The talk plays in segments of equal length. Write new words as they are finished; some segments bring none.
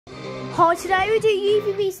Hi, today we do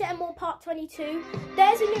Youview Reset and More Part 22.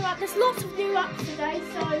 There's a new app, there's lots of new apps today,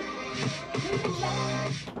 so we can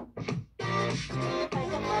check. Okay,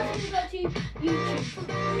 but first we go to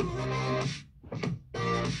YouTube.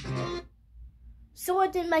 So I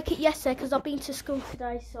didn't make it yesterday because I've been to school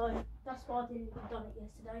today, so that's why I didn't have done it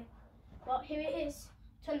yesterday. But here it is.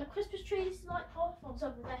 Turn the Christmas trees light off. I was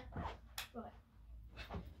over there. Right.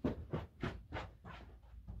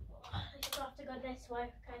 I have to go this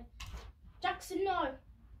way, okay. Jackson, no.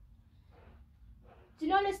 Do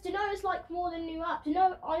you know there's like more than new apps? Do you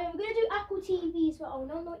know I'm gonna do Apple TV as well. Oh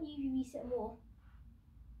no, not Youview Reset More.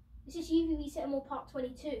 This is Youview Reset More Part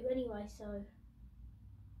 22 anyway, so.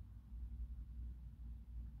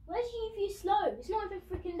 Where's Youview Slow? It's not even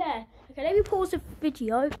freaking there. Okay, let me pause the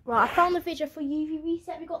video. Right, I found the video for Youview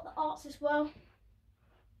Reset. We got the arts as well.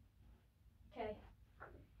 Okay.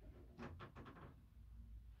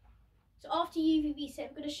 So after Youview Reset,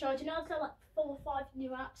 I'm going to show you. Now there's like 4 or 5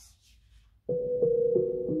 new apps.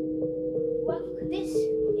 Well, this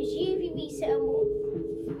is Youview Reset and More.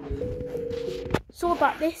 It's all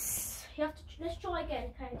about this. You have to. Let's try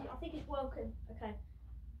again. Okay, I think it's welcome. Okay.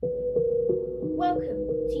 Welcome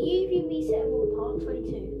to Youview Reset and More Part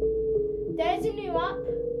 22. There's a new app,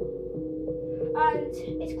 and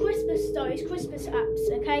it's Christmas though. It's Christmas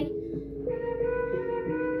apps. Okay.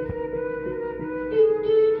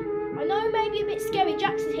 I know maybe a bit scary.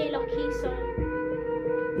 Jackson's here, lucky, so.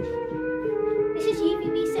 This is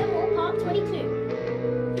Youview Reset and More Part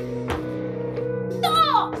 22.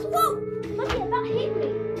 Darts! Whoa! Look at that hit me.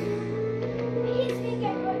 It hits me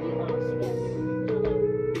again, won't do darts again.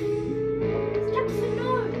 Jackson,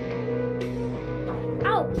 no!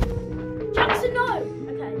 Ow! Jackson, no!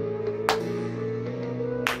 Okay.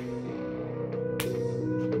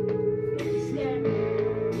 It's really scary.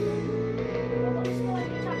 I've got the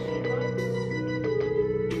slide attachment, right?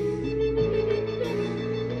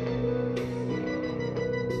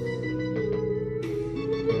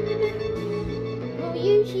 We'll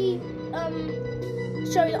usually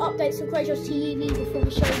show you the updates on Crazy TV before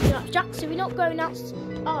we show you the apps. Jackson, we're not going out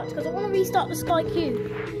to art because I want to restart the Sky Cube.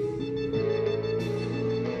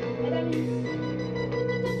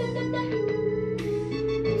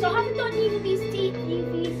 So I haven't done Youview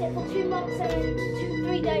Reset for 2 months and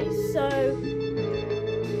 3 days, so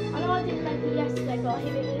I know I didn't make it yesterday, but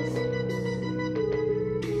here it is.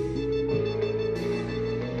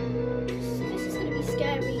 This is going to be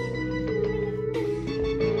scary.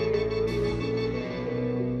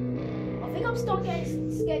 I think I'm starting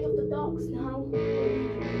getting scared of the darks now. I'm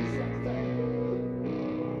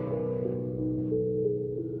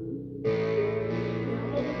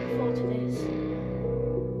not looking forward to this.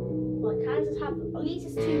 Like, Kansas have at least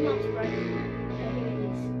it's 2 months break. Okay, here it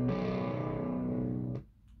is.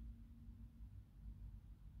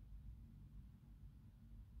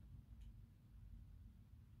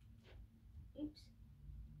 Oops.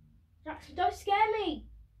 Jackson, don't scare me!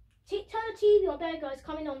 Turn the TV on. There it goes,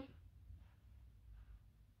 coming on.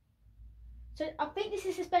 So I think this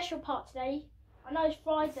is a special part today. I know it's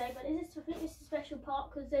Friday, but I think this is a special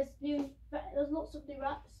part because there's lots of new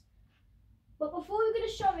apps. But before we're going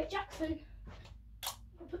to show it, Jackson,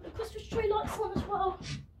 I'll put the Christmas tree lights on as well.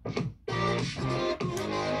 I'm going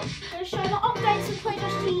to show you the updates on Crazy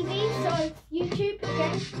TV. So YouTube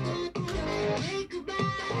again.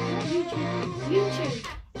 YouTube.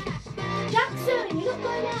 Jackson, you're not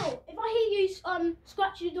going out. If I hear you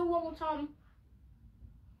scratching the door one more time,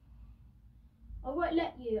 I won't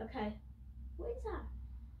let you. Okay. What is that?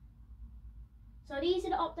 So these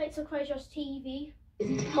are the updates on Crazy TV.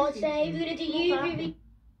 Hot day. We're gonna do Youview.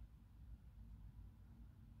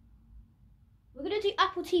 We're gonna do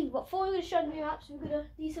Apple TV, but before we're gonna show the new apps,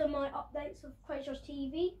 these are my updates of Crazy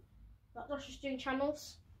TV. Like Josh is doing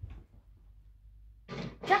channels.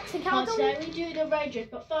 Jackson, can I go? Today we do the Rangers,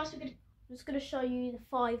 but first I'm just gonna show you the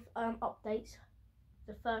 5 updates.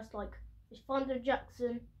 The first, like, is Thunder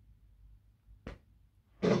Jackson.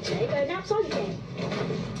 There you go, now it's on again.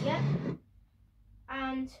 Yep.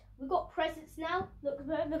 And we've got presents now. Look,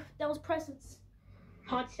 there was presents.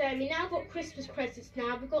 Hard to say. We now got Christmas presents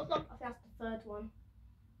now. We've got, like, I think that's the 3rd one.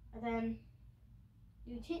 And then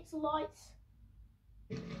new tinsel lights.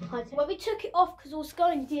 Well, we took it off because it was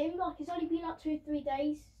going dim. Like, it's only been like 2 or 3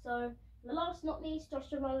 days. So, the last not least,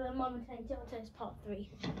 Josh and Mama playing Table Tennis Part 3.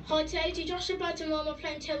 Hi, today do Josh and Mama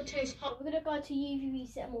playing Table Tennis Part. We're gonna go to Youview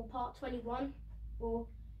Reset More Part 21. Or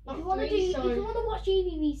if you want to watch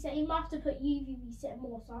Youview Reset, you might have to put Youview Reset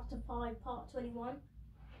More, so after 5 Part 21.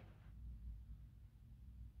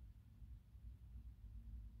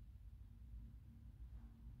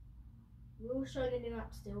 We're all showing the new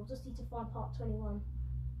app still. Just need to find Part 21.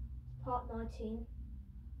 part 19.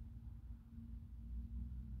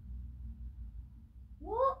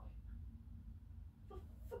 What?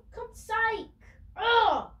 For God's sake!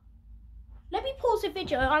 Ugh! Let me pause the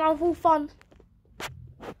video and I'll have all fun.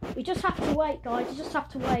 We just have to wait, guys. You just have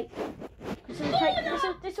to wait. This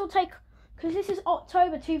will take, because this is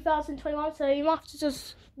October 2021, so you have to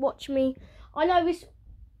just watch me. I know we're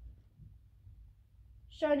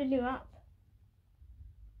showing a new app.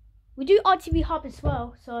 We do ITV Hub as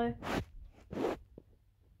well, so.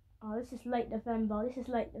 Oh, this is late November. This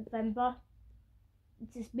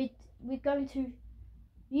is we're going to.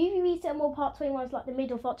 Youview More Part 21 is like the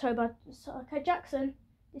middle of October. So, okay, Jackson.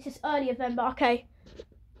 This is early November. Okay.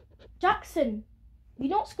 Jackson, you're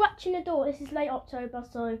not scratching the door. This is late October,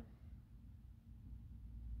 so.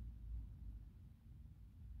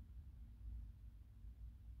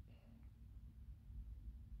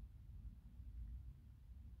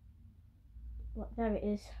 What, there it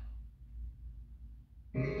is.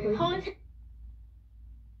 Behind.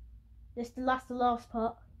 This is the last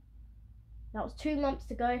part. That was 2 months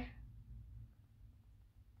ago.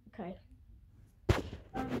 Okay. Okay,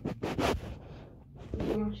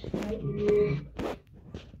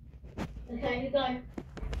 here we go.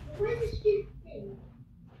 Where's the stupid thing?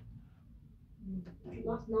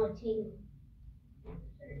 That's 19.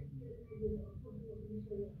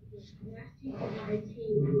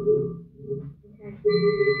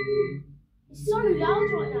 It's so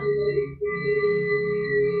loud right now.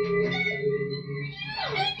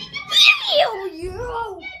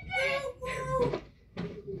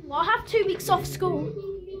 Well, I have 2 weeks off school.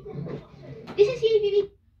 This is Youview.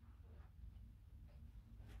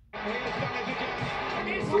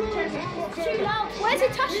 It's too loud. Where's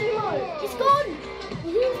it Tashimo? It's gone.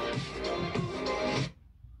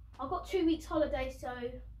 I've got 2 weeks holiday, so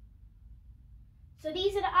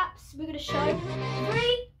these are the apps we're gonna show.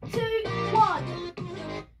 3, 2, 1,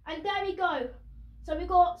 and there we go. So we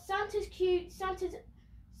got Santa's cute, Santa's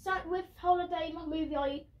with holiday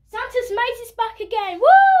movie. Santa's Maze is back again.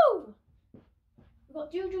 Woo! We've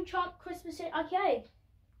got Doodle Trump Christmas. Okay.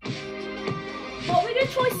 Well, we're gonna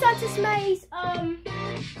try Santa's Maze.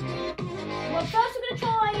 Well, first we're gonna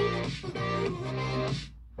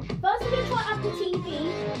try Apple TV,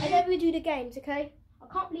 and then we do the games. Okay. I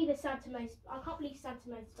can't believe Santa Maze is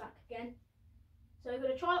back again. So we're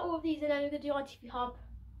gonna try all of these, and then we're gonna do ITV Hub.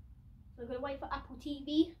 So we're gonna wait for Apple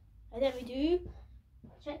TV, and then we do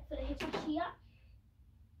check for the Hitachi app.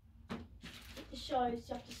 It shows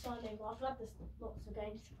you have to sign in. Well, I've had this lots of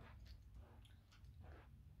games.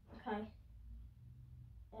 Okay.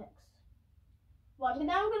 X. Right, but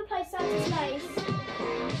now we're gonna play Santa's Maze.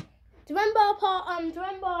 Do you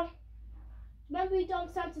remember we done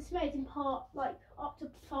Santa's Maze in part, like up to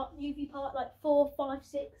part Youview part like 4, 5,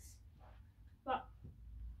 6. Right.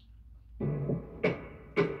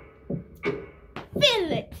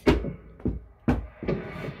 Feel it.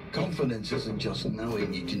 Confidence isn't just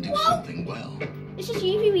knowing you can do something well. This is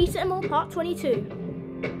Youview More Part 22.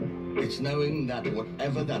 It's knowing that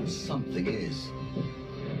whatever that something is,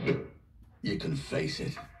 you can face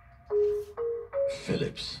it.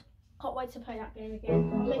 Phillips. Can't wait to play that game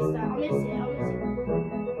again. I miss that. I miss it.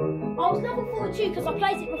 I was level 42 because I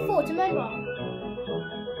played it before. Do you remember?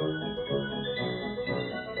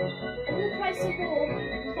 We'll play some more.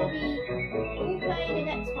 We'll play in the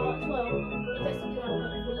next part as well. If there's something like that.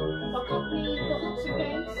 My company got lots of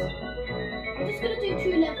games. I'm just going to do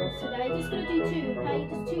 2 levels today. Just going to do 2, okay?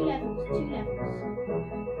 Just 2 levels. 2 levels.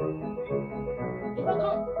 If I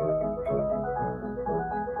can't...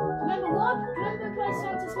 Remember we played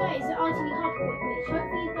Santa's Maze at ITV Hub glitch.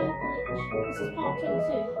 Hopefully you don't glitch. This is part 22.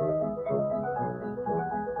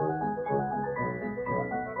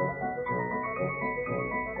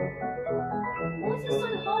 Why is it so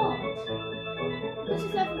hard? This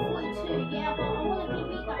is level 42, yeah, but I want to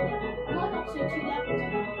complete that level. I might not do 2 levels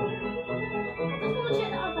now. I just want to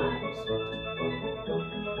check the other apps.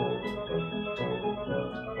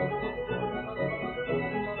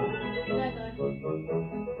 There we go.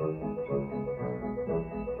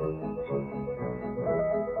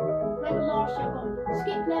 Remember last year I got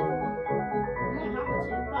skip level. I might have to,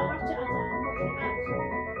 but I have to as I'm watching ads.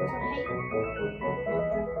 Because I hate them.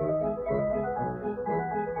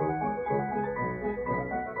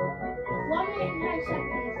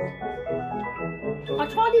 I'll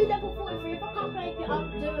try to do level 43. If I can't make it, I'll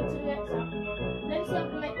do it to the next app. Let's see if I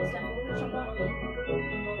can make this level, which I might be.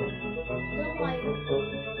 Don't wait.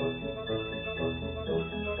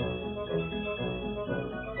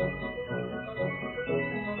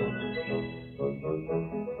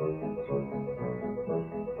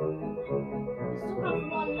 We still have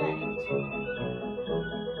 1 left.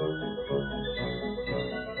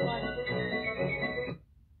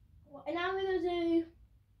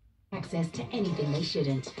 access to anything they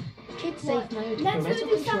shouldn't. Kids Safe Mode, Let's Parental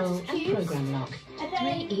do Control Santa's and Cubes. Program Lock. And 3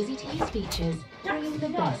 then easy-to-use features bringing the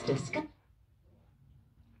best of Sky.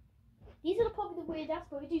 these are probably the weirdest,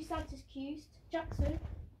 but we do Santa's Cubes. Jackson.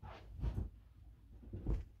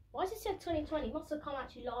 Why does it say 2020? Must have come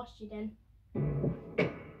actually last year then.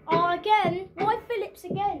 Oh, again? Why Phillips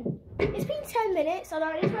again? It's been 10 minutes. I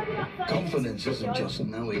don't know. It's maybe like 30 Confidence minutes into the isn't video. just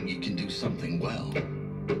knowing you can do something well.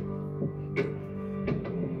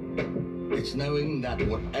 It's knowing that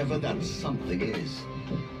whatever that something is,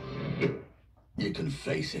 you can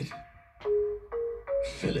face it.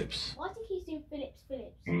 Phillips. Why do you keep doing Phillips?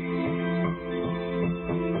 Let's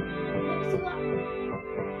do that.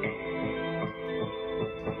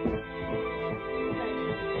 Okay.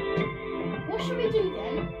 What should we do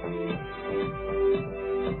then?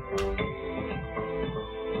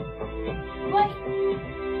 Wait.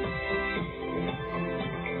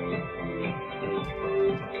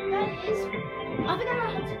 That is. I think I know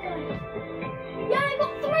how to play. Yeah, I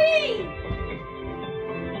got 3!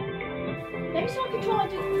 Maybe so I can try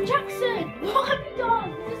and do. Jackson! What have you done?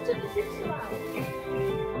 You just took the sister out.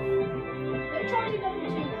 Let me try and do level 2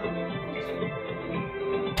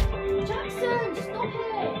 now. Jackson, stop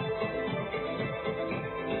it!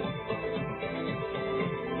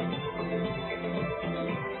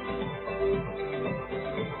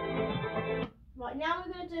 Right, now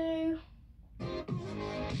we're going to do.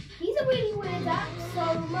 These are really weird apps,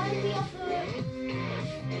 so maybe I'll put.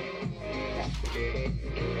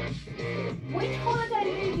 Which holiday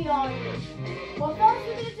movie are you? Well, first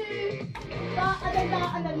we're going to do that, and then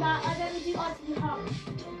that, and then that, and then we do ITV Hub.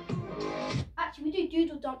 Actually, we do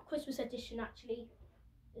Doodle Jump Christmas edition, actually.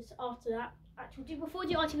 It's after that. Actually, before we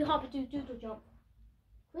do ITV Hub, we do Doodle Jump.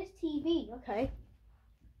 Quiz TV, okay.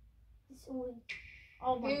 This all.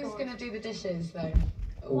 Oh my god. Who's going to do the dishes, though?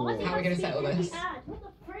 Why How are we going to settle this? Ad? What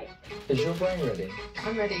the frick? Is your brain ready?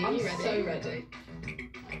 I'm ready. I'm you ready? so ready.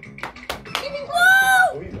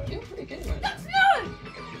 Whoa! You're pretty good, right? That's no!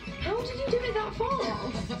 How did you do it that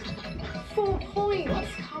fast? 4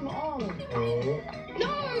 points. Come on. Oh. No!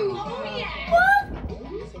 Oh, yeah!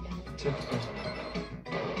 Typical.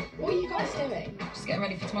 What are you guys doing? Just getting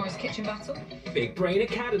ready for tomorrow's kitchen battle. Big Brain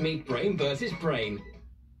Academy, brain versus brain.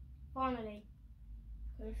 Finally.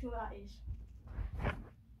 Let's see what that is.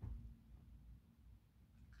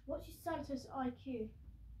 What's your Santa's IQ?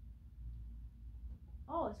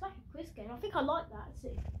 Oh, it's like a quiz game. I think I like that. Let's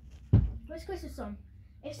see. Let's quiz this one.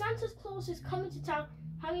 If Santa's Claus is coming to town,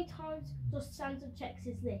 how many times does Santa checks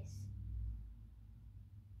his list?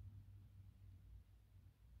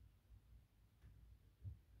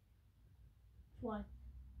 Why? I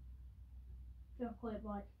think I got it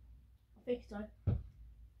right. I think so.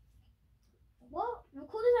 What?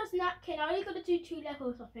 Recorded as napkin. I only got to do 2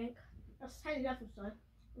 levels, I think. That's 10 levels though.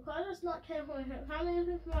 Recorded as napkin. How many of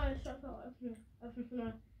them from my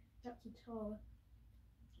Jackson Tower?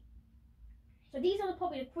 So these are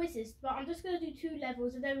probably the quizzes, but I'm just going to do 2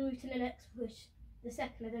 levels and then move to the next quiz, the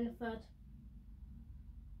second and then the third.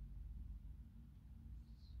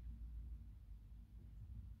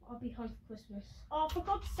 I'll be home for Christmas. Oh, for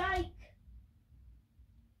God's sake!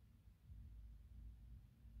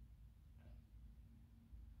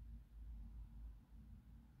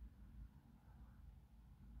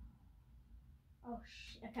 Oh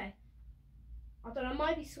shit, okay. I don't know, I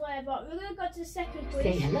might be swearing, but we're going to go to the second quiz.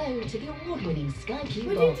 Say hello to the award-winning Sky Cube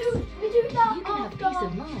We box. do that You can have after. peace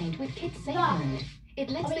of mind with Kids Safe That. Mode. It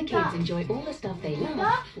lets I mean the kids that. enjoy all the stuff they love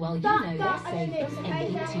That, while you that, know that, they're and safe then this, from okay,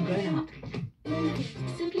 anything now too grown up.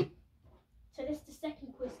 Simply So this is the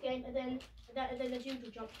second quiz game, and then the Doodle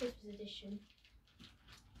Jump Christmas edition.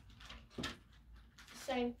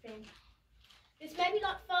 Same thing. It's maybe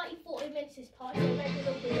like 30-40 minutes this part, so maybe a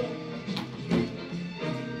little bit long.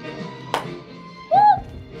 Woo!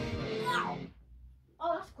 Wow.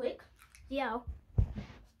 Oh, that's quick. Yeah.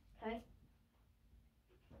 Okay.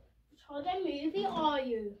 Which holiday movie are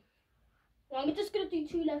you? Well, I'm just going to do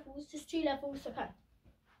 2 levels, just 2 levels, okay.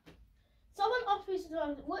 Someone offers,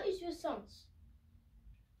 what is your son's?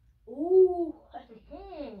 Ooh.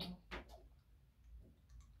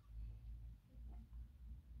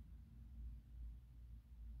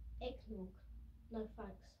 Eggnog. No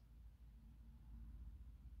thanks.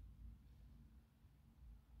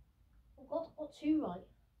 Oh God, I got 2 right.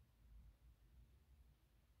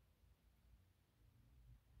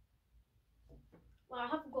 Well, I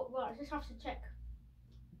haven't got right, I just have to check.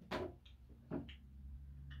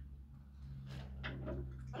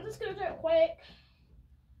 I'm just gonna do it quick.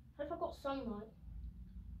 Hope I got some right.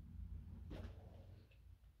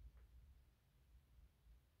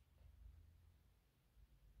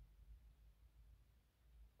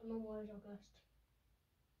 I'm always August.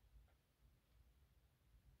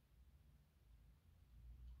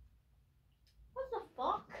 What the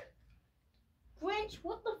fuck? Grinch,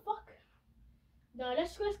 what the fuck? No,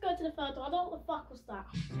 let's go to the third one. I don't know what the fuck was that.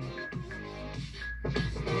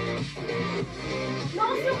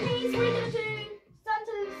 Last of these we're gonna do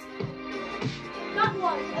Santa's that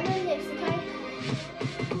one and then this, okay?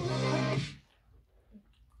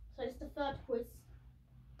 So it's the third quiz.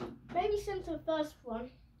 Maybe send to the first one.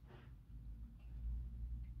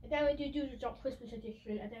 And then we do the Drop Christmas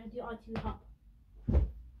edition and then we do ITV Hub.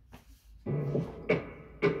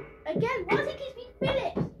 Again, why does it keep being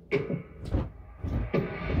Phillips?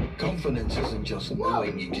 Confidence isn't just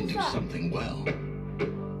knowing you can do what's that? something well.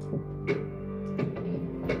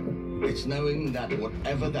 It's knowing that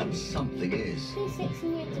whatever that something is, P6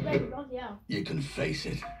 and you to ready, bloody hell. you can face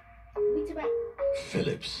it. We to ready.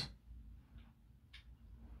 Phillips.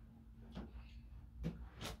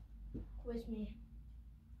 Quiz me.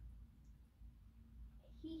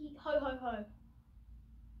 He ho ho ho.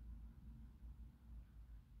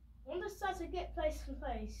 On the side to get place from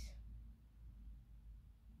place.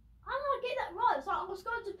 How did I get that right? It's like I was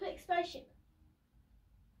going to pick spaceship.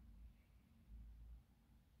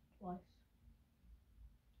 Twice.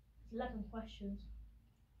 It's 11 questions.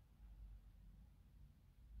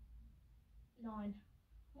 9.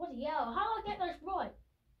 What the hell? How do I get those right?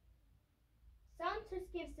 Santa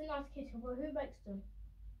gives the nice kids, but who makes them?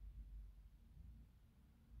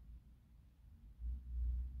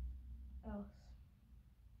 Else.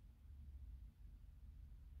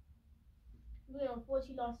 Real, what's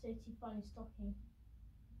your last day to find stocking?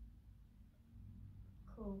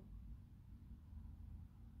 Cool.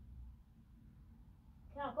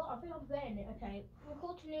 Okay, I think I'm getting it. Okay.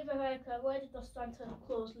 Record to New America. Where did the Santa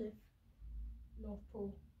Claus live? North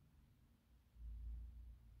Pole.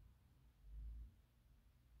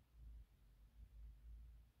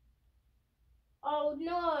 Oh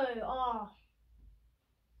no! Ah.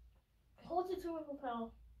 Quarter to River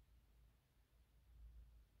Pearl.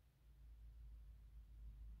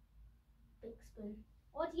 Big spoon.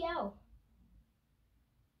 RDL.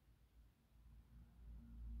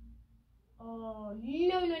 Oh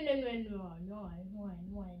no.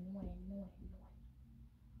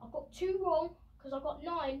 I've got 2 wrong because I got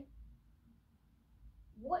 9.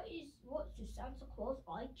 What's your Santa Claus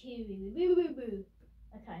IQ?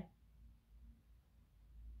 Okay.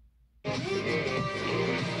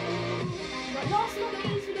 But last not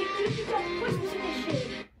least, we did Youview Christmas edition.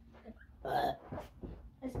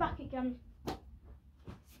 It's back again.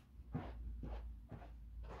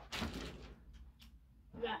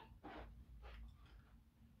 Yeah.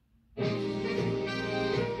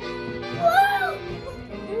 Whoa!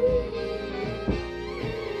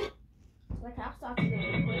 Okay, I'll start it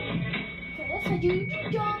really quick. Okay, let's say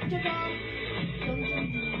jump.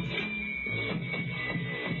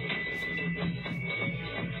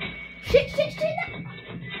 Shit!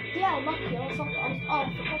 Yeah, I'm lucky. I was for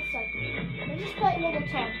God's sake. Let's just play it one more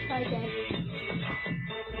time. Play again.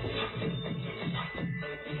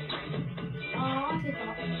 I give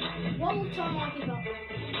up. One more time, I give up.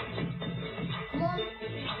 Come on.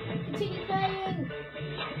 Continue playing.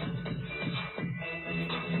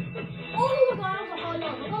 Oh my god, that was a high line.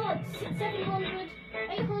 I got like 700,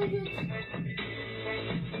 800.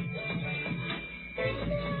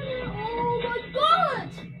 Oh my god!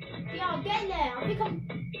 Yeah, I'm getting there. I think I'm.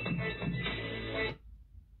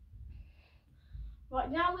 Right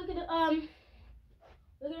now we're gonna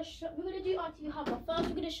do ITV Hub. But first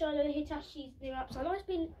we're gonna show the Hitashi's new apps. I know it's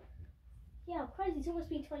been crazy. It's almost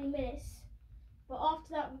been 20 minutes. But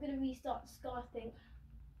after that we're gonna restart the Sky thing.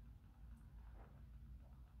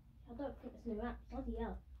 I don't think there's new apps. Bloody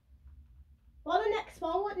hell. By the next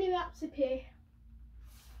one, I want new apps to appear.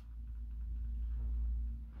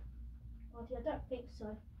 I don't think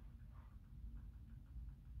so.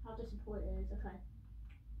 How disappointing it is, okay.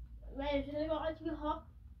 Maybe they got ITV Hub.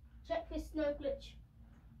 Check this no glitch.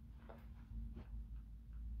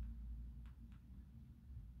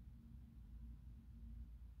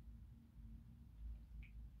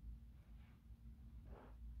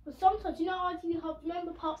 But sometimes, you know, ITV Hub,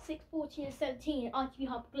 remember part 6, 14 and 17, ITV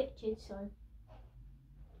Hub glitches, so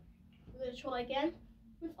we're going to try again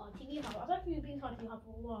with ITV Hub. I don't think we've been to ITV Hub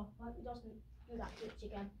for a while. I hope it doesn't do that glitch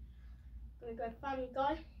again. I'm going to go Family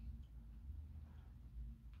Guy.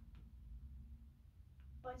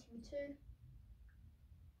 ITV2.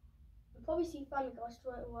 You'll probably see Family Guy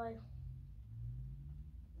straight away.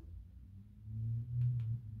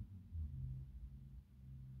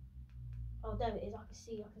 Oh, there it is. I can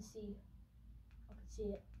see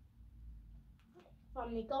it.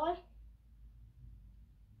 Family Guy.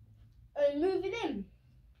 Move it in.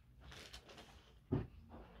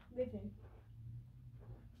 Move in.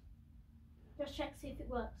 Just check, see if it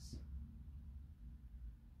works.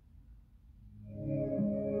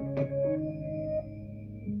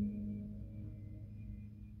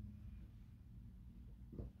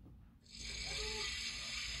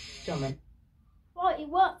 Drummond. Right, it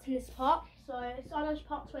worked in this part, so it's I know it's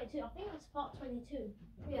part 22. I think it's part 22.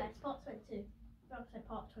 Yeah, it's part 22. I don't say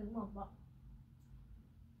part 21, but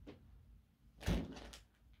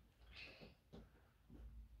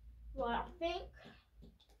right, I think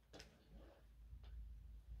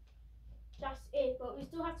that's it. But we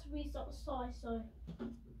still have to restart the size, so.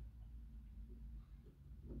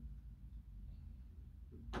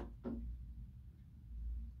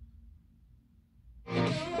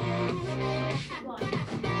 Right.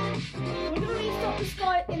 We're gonna restart the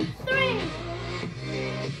sky in 3.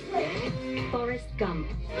 Forrest Gump.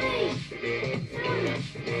 3,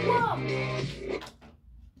 2, 1.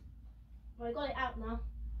 Well, I got it out now.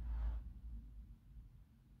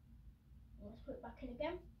 Let's put it back in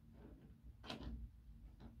again.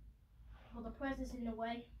 Oh, the present's in the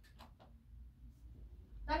way.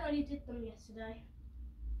 Dad only did them yesterday.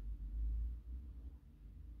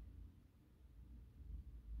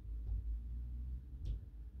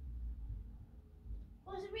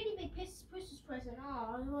 Oh, it's a really big Christmas present.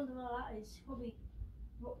 Oh, I wonder what that is. Probably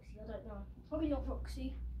Roxy, I don't know. Probably not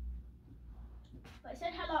Roxy. But it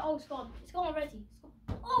said hello. Oh, it's gone. It's gone already. It's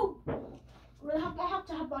gone. Oh! I have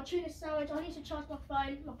to have my tuna sandwich. I need to charge my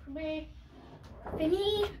phone, my Premiere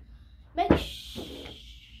thingy. Make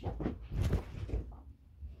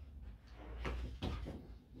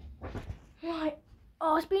Right.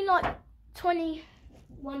 Oh, it's been like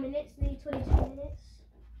 21 minutes, nearly 22 minutes.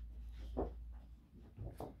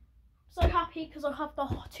 So happy because I have the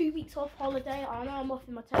 2 weeks off holiday. I know I'm off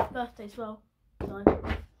in my 10th birthday as well. So,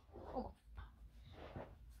 oh.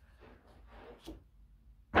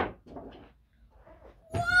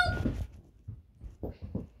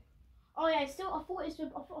 Oh yeah, still I thought I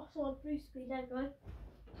saw a blue screen. There we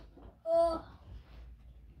go.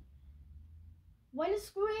 When the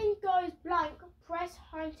screen goes blank, press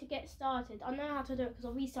home to get started. I know how to do it because I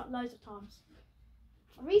restart loads of times.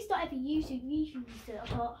 I restart every usually reset. I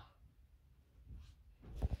thought.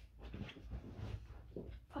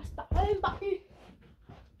 Press that home button.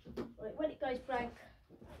 Wait, when it goes blank.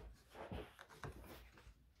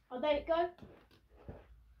 Oh, there it go.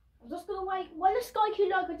 I'm just gonna wait. When the Sky Q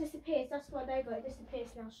logo disappears, that's where they go. It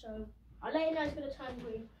disappears now. So I'll let you know it's gonna turn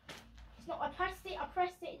green. It's not. I pressed it.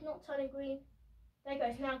 It's not turning green. There you go.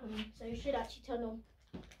 It's now green. So it should actually turn on.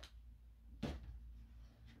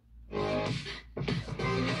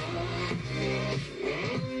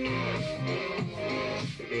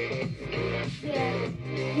 Yeah,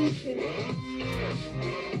 YouTube.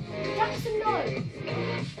 Jackson, no.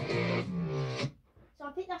 So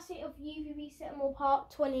I think that's it of Youview Reset More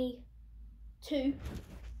Part 22.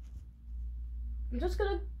 I'm just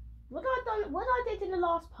gonna. What I did in the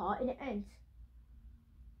last part in the end.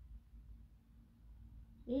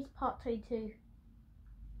 Here's part 22.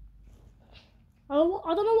 I don't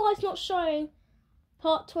know why it's not showing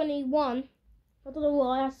part 21. I don't know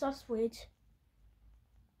why. That's weird.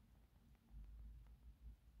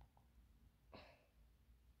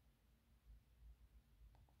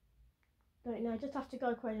 Don't know. I just have to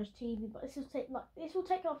go Creators TV, but this will take like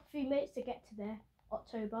a few minutes to get to there.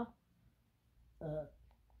 October.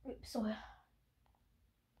 Oops, sorry.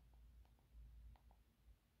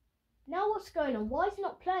 Now what's going on? Why is it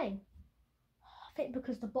not playing? I think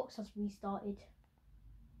because the box has restarted.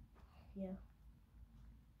 Yeah.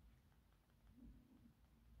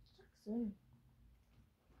 Jackson.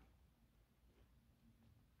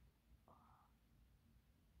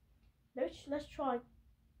 Let's try.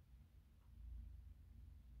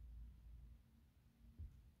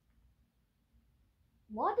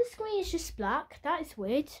 Why the screen is just black? That is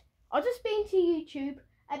weird. I've just been to YouTube,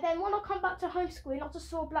 and then when I come back to home screen, I just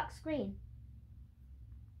saw a black screen.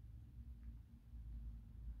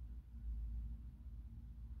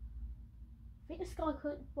 I think the Sky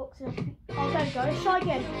box is. Oh, there we go. Let's try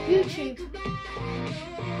again. YouTube.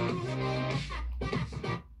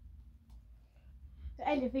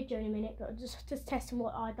 I'll end the video in a minute, but just testing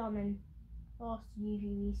what I done and last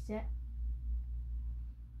Youview reset.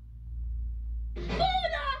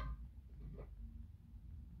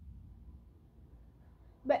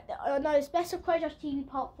 But no, it's Best of Creators TV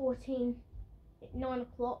Part 14 at 9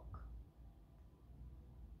 o'clock.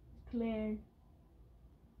 It's premiering.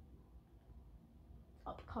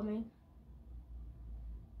 Upcoming.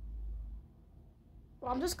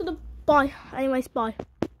 Well, I'm just gonna bye. Anyways, bye.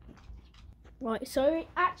 Right, so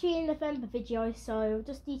actually in November video, so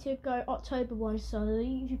just need to go October 1, so the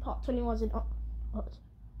Youview part 21's in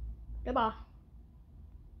Goodbye.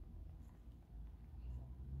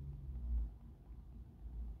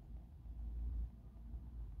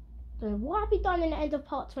 So what have you done in the end of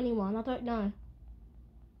part 21? I don't know.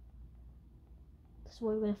 That's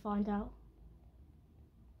what we're going to find out.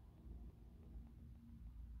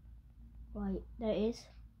 Right, there it is.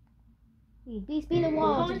 It's been a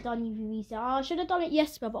while since I've done Youview reset. I should have done it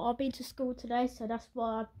yesterday, but I've been to school today, so that's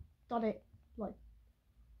why I've done it. Like,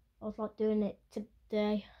 I was like doing it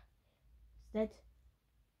today instead.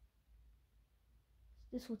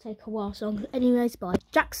 This will take a while, so anyways, bye.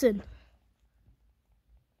 Jackson.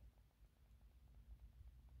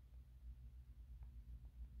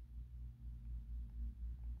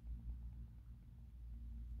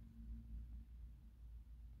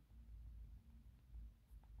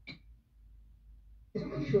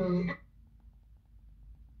 Control.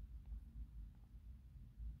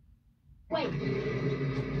 Wait.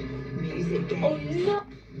 Music game. Oh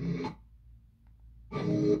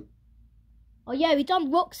no. Oh yeah, we done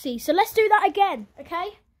Roxy, so let's do that again,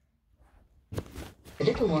 okay? The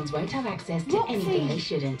little ones won't have access to Roxy. anything they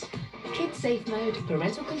shouldn't. Kids safe mode,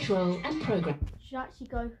 parental control, and program. Should actually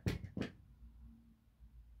go. Okay,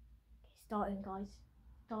 starting, guys.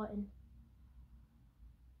 Starting.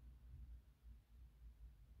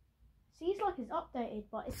 See, it's like it's updated,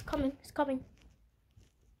 but it's coming. It's coming.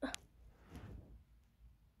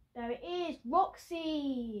 There it is,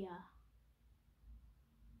 Roxy.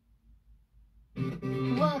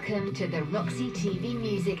 Welcome to the Roxy TV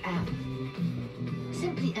Music app.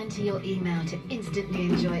 Simply enter your email to instantly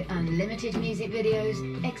enjoy unlimited music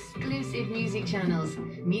videos, exclusive music channels,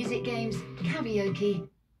 music games, karaoke.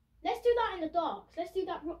 Let's do that in the dark. Let's do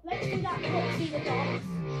that. Let's do that Roxy in the dark.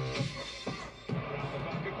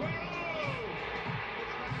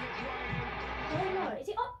 I don't know. Is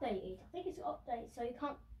it updated? I think it's updated, so you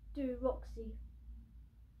can't do Roxy.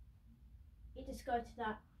 You just go to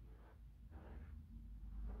that.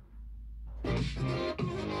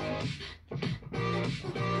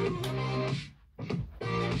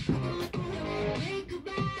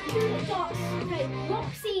 Okay,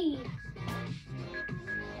 Roxy.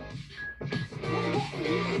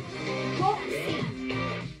 Roxy.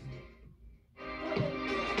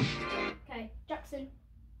 Okay, Jackson.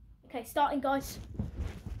 Okay, starting, guys.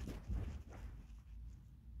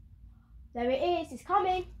 There it is. It's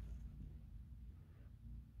coming.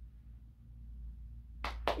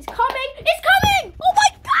 It's coming! It's coming! Oh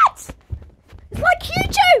my god! It's like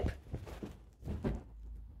YouTube!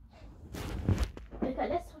 Okay,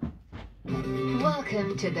 let's...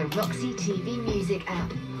 Welcome to the Roxy TV Music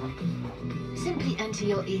app. Simply enter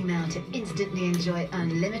your email to instantly enjoy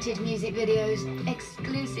unlimited music videos,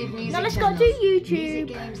 exclusive music Now let's channels, go to YouTube. music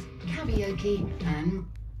games, karaoke, and...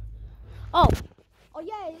 Oh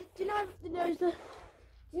yeah, do you know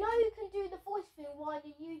you can do the voice thing while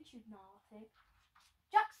you're YouTube now, I think.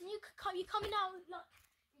 Jackson, you're coming out like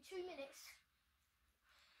in 2 minutes.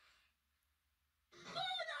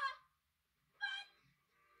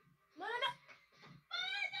 No.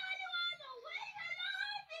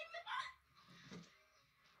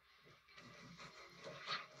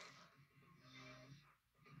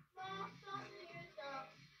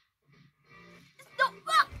 Stop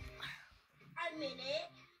that! A minute.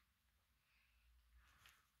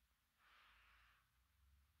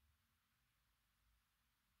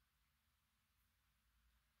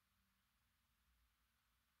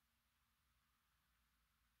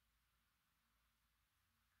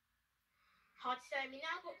 Hard to say. We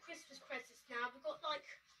now got Christmas presents now. We've got like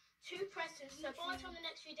 2 presents. So by the time the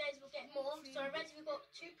next few days we'll get more. So already we've got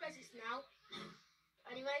 2 presents now.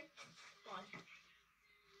 Anyway, bye.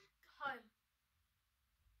 Home.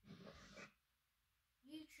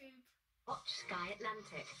 YouTube. Watch Sky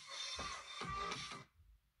Atlantic.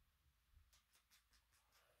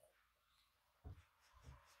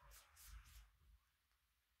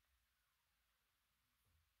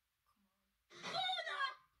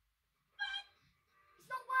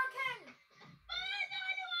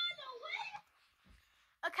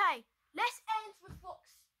 Okay, let's end with Fox.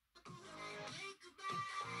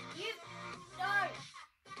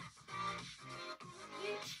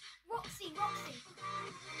 Roxy.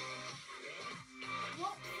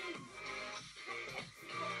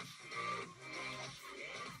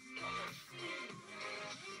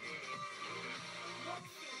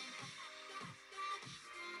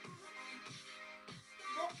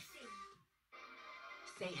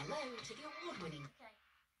 Say hello to the award-winning. Okay.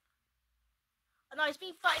 I know it's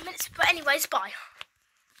been 30 minutes, but anyways, bye.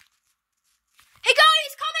 Hey guys,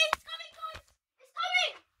 it's coming, guys!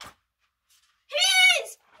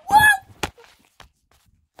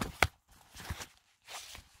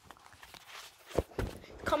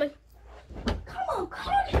 coming. Come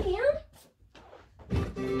on here.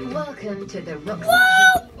 Welcome to the Whoa!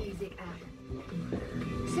 Rockstar Music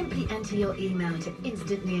app. Simply enter your email to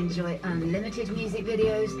instantly enjoy unlimited music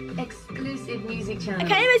videos, exclusive music channels.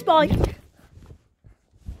 Okay, anyways, bye.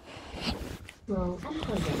 Roll and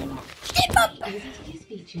program. Skip up!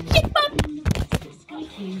 Skip up!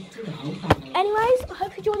 Anyways, I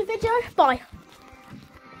hope you enjoyed the video. Bye.